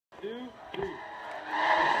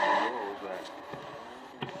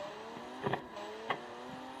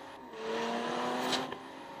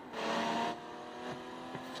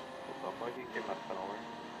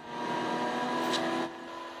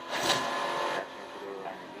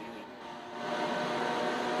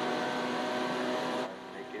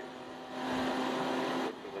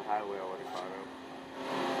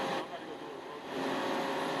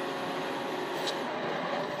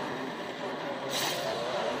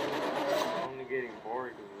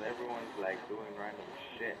because everyone's like doing random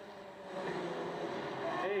shit.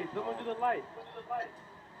 Hey, someone do the lights.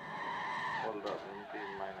 Hold up, let me see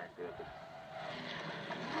if mine are good.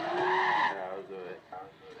 Yeah, I'll do it.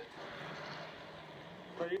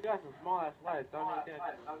 Bro, you got some small ass lights. I don't understand.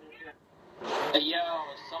 Hey, yo,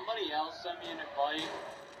 somebody else sent me an invite.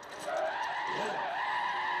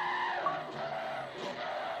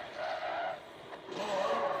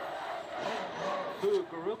 Who?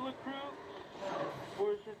 Gorilla Crew?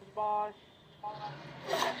 Forza Boss?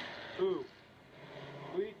 Who?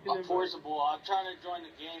 Unforceable. I'm trying to join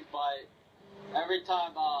the game, but every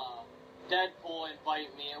time Deadpool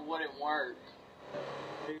invite me, it wouldn't work.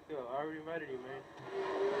 There you go. I already invited you, man.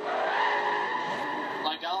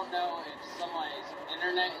 Like, I don't know if somebody's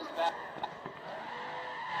internet is bad.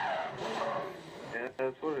 Yeah,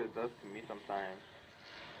 that's what it does to me sometimes.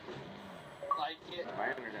 Like it. My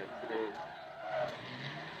internet's good.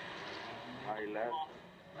 I left.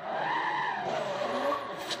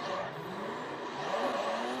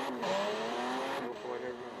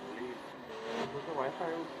 Whatever, leave. Was the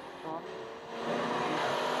Wi-Fi off? Huh?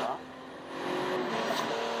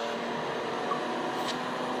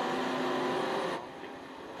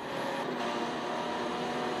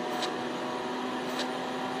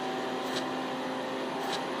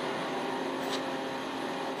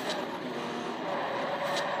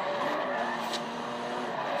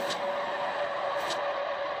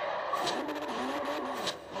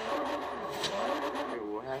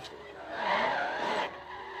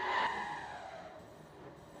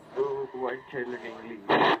 White Taylor didn't leave.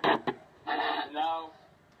 No,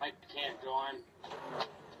 I can't join.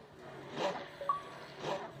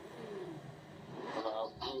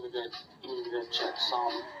 I'm gonna check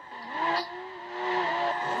some.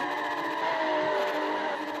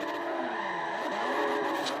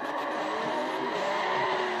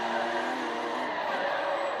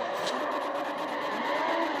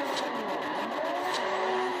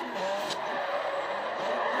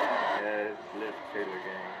 Yeah, it's Liz Taylor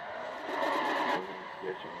gang.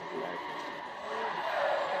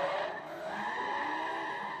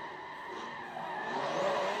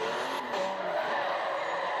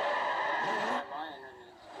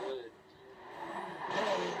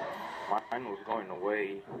 Mine was going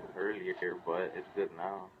away earlier, but it's good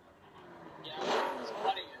now. Yeah,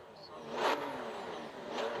 somebody else.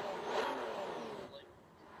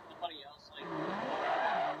 Somebody else,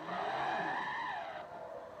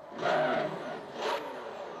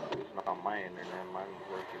 It's not my internet, mine was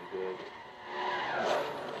working good.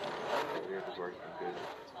 It is working good.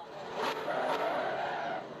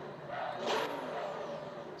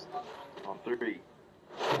 On 3,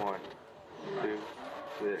 1, 2,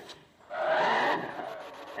 6.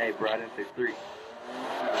 Hey, bro, I didn't say 3.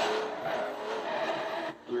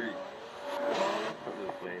 3. I'm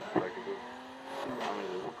just playing practical. I'm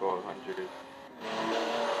gonna just go 100. Wait,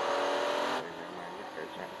 never mind, this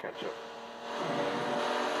guy's trying to catch up.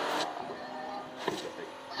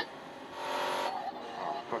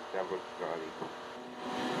 Oh, fuck that was Scotty.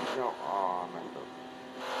 No, oh, I messed up.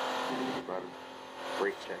 About to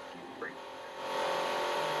brake check you, brake.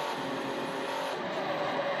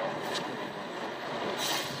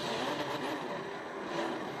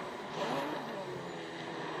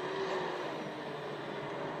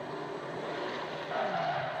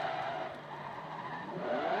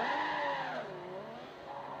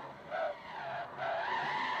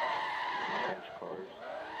 Bench cars.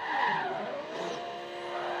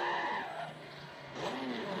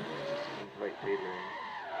 Invite Taylor in.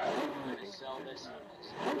 sell this.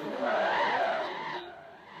 Invite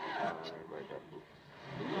that fool.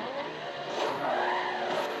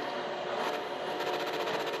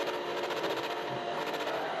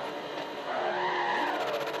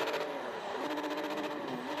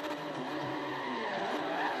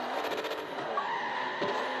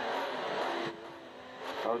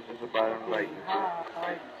 I was just about to invite you.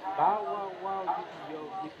 Bow wow,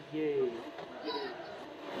 yippee yay.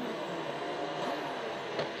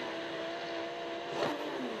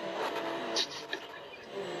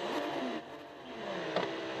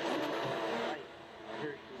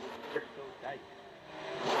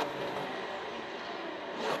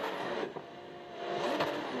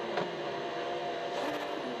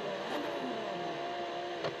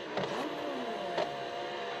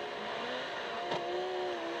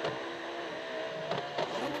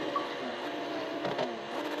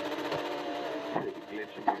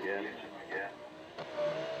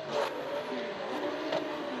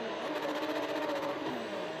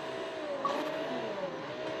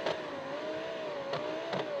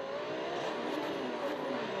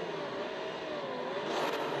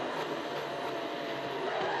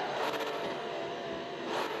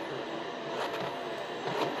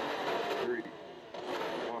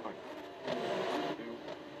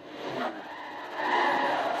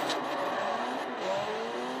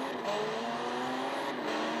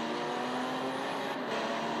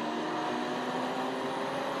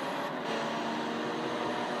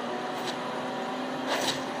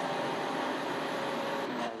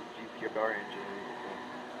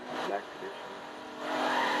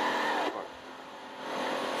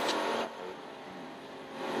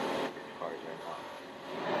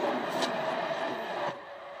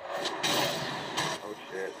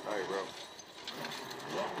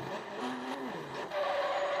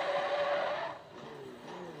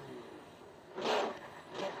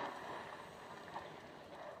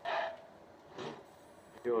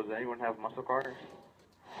 Yo, does anyone have muscle cars?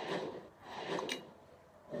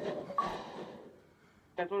 You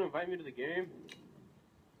guys want to invite me to the game?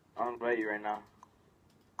 I'll invite you right now.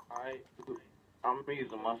 Alright. I'm gonna use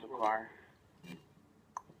a muscle car.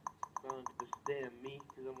 Don't understand me,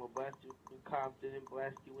 because I'm gonna blast you in Compton and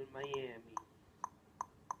blast you in Miami.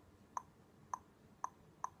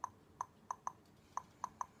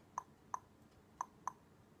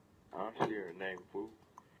 I don't see your name, fool.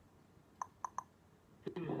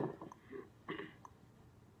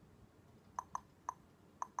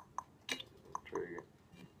 Trigger.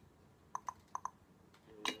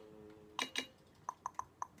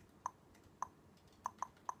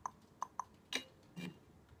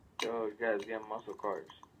 Yo, you guys get muscle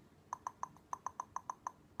cars.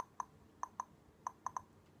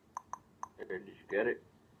 Hey, did you get it?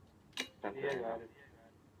 Yeah, I got it.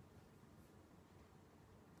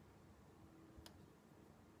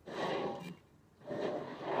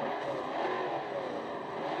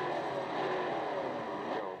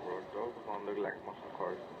 Yo, bro, those don't look like muscle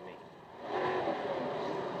cars to me.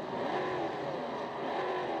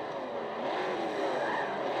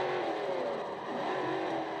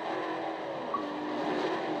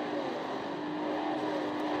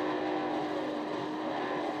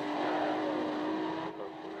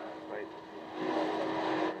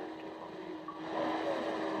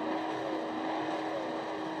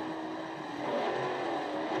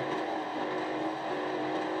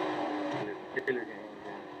 Killer game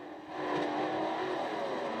again.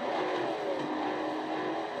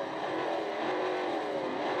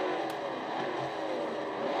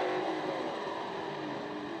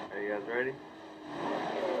 Are you guys ready?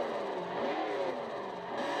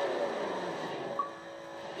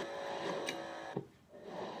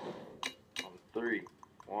 On 3,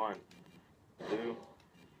 1, 2,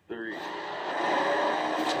 3.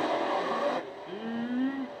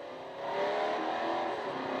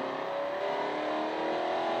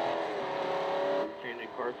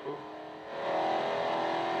 Changing cars, fool?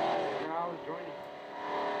 Now I was joining.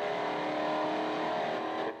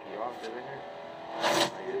 Took you off, didn't it? I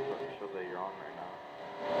guess it shows that you're on right now.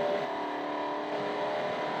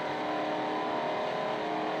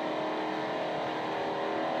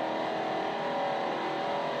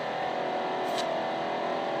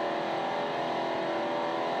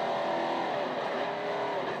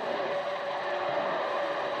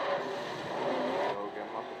 So get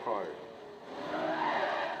muscle cars.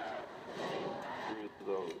 Use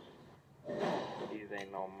those. These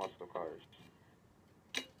ain't no muscle cars.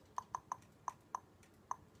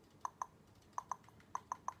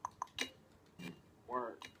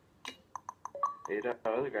 Word. Hey, that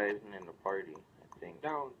other guy isn't in the party, I think.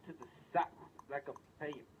 Down to the south, like a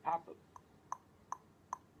paying pop-up.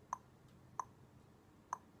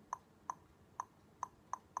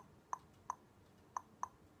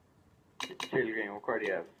 Taylor game, what car do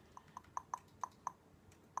you have?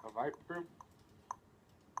 A Viper?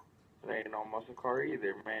 There ain't no muscle car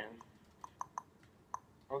either, man.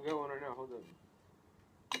 I'll get one right now, hold up.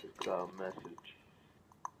 Just got a message.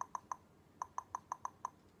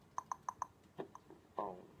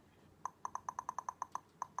 Phone.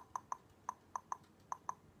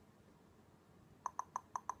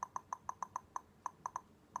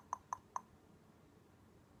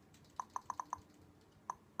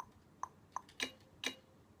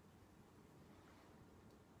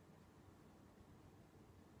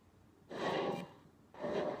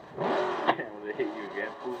 Damn, they hit you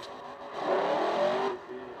again, fool.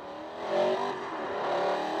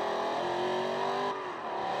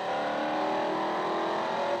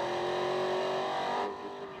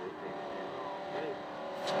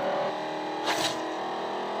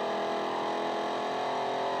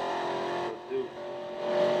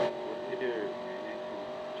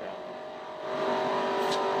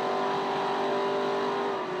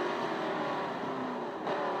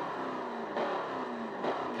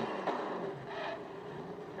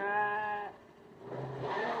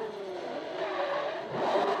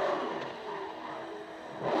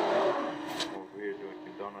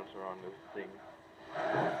 On this thing.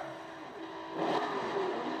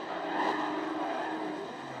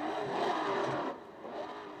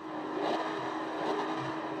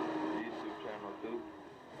 YouTube channel too.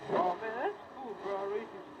 Oh man, that's cool, bro.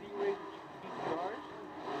 Racing speed racing GTRs.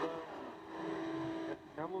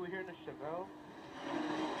 I'm over here in the Chevelle.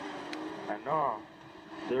 I know.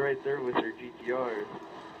 They're right there with their GTRs.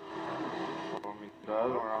 I mean, the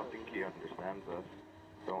other one, I don't think he understands us.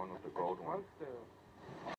 The one with the gold one. Monster.